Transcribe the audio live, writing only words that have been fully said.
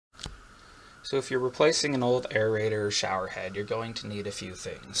So if you're replacing an old aerator or shower head, you're going to need a few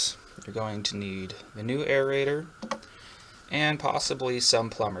things. You're going to need the new aerator and possibly some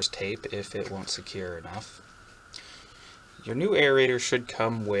plumber's tape if it won't secure enough. Your new aerator should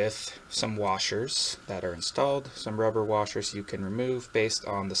come with some washers that are installed, some rubber washers you can remove based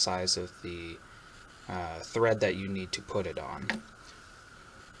on the size of the thread that you need to put it on.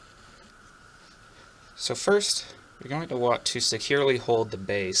 So first, you're going to want to securely hold the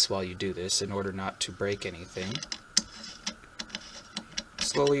base while you do this in order not to break anything.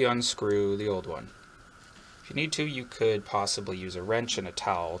 Slowly unscrew the old one. If you need to, you could possibly use a wrench and a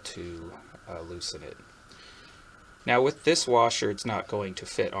towel to loosen it. Now with this washer, it's not going to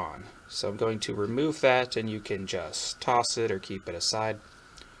fit on, so I'm going to remove that and you can just toss it or keep it aside.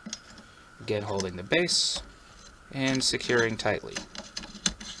 Again, holding the base and securing tightly.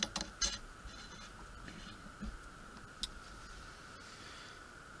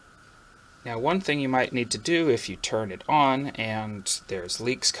 Now one thing you might need to do if you turn it on and there's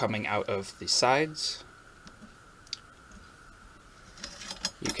leaks coming out of the sides,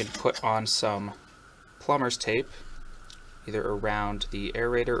 you can put on some plumber's tape either around the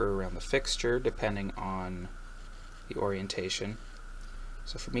aerator or around the fixture depending on the orientation.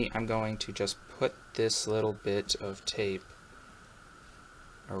 So for me, I'm going to just put this little bit of tape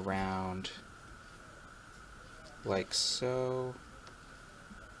around like so.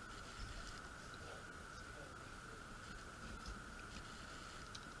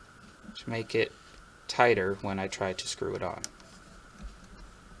 To make it tighter when I try to screw it on.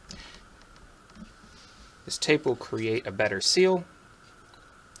 This tape will create a better seal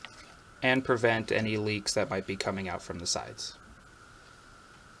and prevent any leaks that might be coming out from the sides.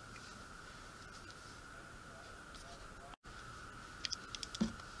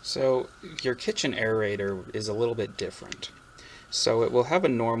 So your kitchen aerator is a little bit different. So it will have a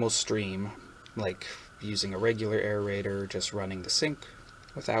normal stream, like using a regular aerator, just running the sink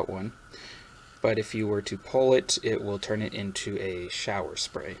without one. But if you were to pull it, it will turn it into a shower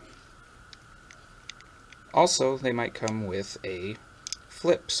spray. Also, they might come with a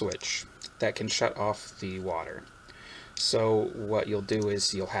flip switch that can shut off the water. So what you'll do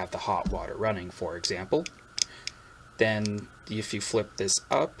is you'll have the hot water running, for example. Then if you flip this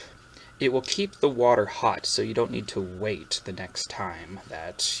up, it will keep the water hot, so you don't need to wait the next time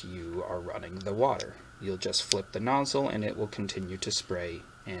that you are running the water. You'll just flip the nozzle and it will continue to spray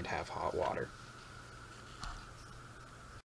and have hot water.